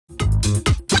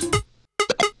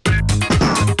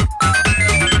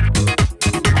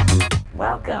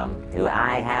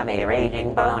have a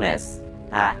raging bonus.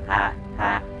 Ha ha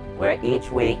ha. Where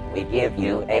each week we give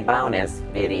you a bonus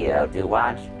video to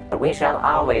watch, but we shall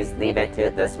always leave it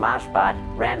to the Smosh Bot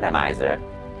randomizer.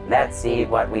 Let's see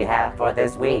what we have for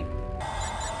this week.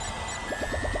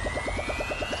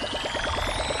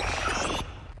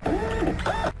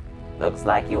 Looks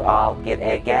like you all get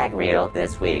a gag reel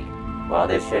this week. Well,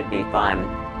 this should be fun,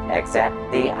 except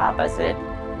the opposite.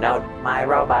 Note my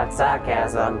robot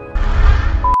sarcasm.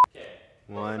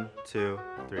 1, 2,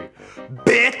 3.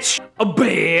 Bitch! A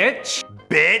bitch!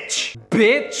 Bitch!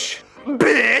 Bitch!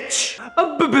 Bitch!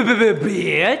 A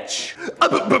bitch! A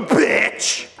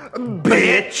bitch!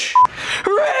 Bitch!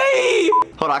 Hooray!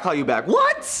 Hold on, I'll call you back.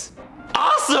 What?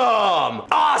 Awesome!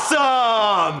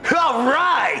 Awesome!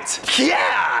 Alright!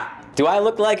 Yeah! Do I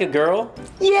look like a girl?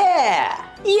 Yeah!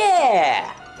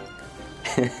 Yeah!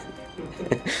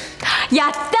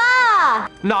 Yatta!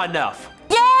 Not enough.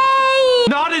 Yay!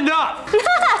 Not enough!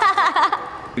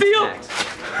 Deal!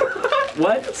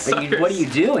 What? What are you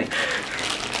doing?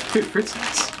 Dude, fruit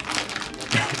snacks.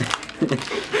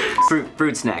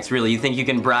 Fruit snacks, really? You think you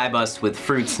can bribe us with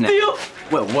fruit snacks? Deal!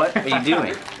 Well, what are you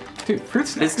doing? Dude, fruit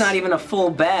snacks. It's not even a full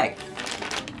bag.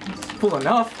 It's full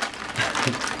enough.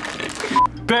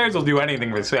 Bears will do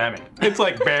anything for salmon. It's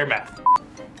like bear math.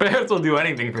 Bears will do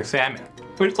anything for salmon.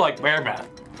 It's like bear math.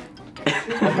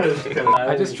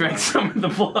 I just drank some of the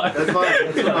blood. That's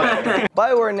fine, that's fine.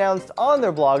 BioWare announced on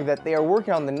their blog that they are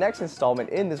working on the next installment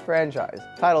in this franchise,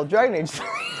 titled Dragon Age 3.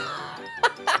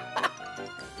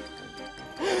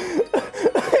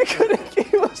 I couldn't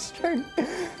keep a straight.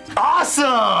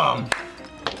 Awesome!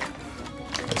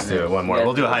 Let's do it one more.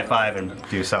 We'll do a high five and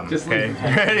do something, Just okay? leave.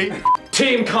 Ready?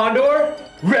 Team Condor,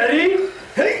 ready?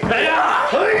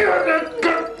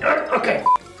 Okay.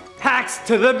 Hacks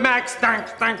to the max.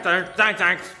 Thanks.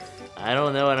 I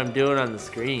don't know what I'm doing on the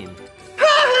screen.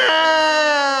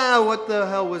 What the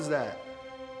hell was that?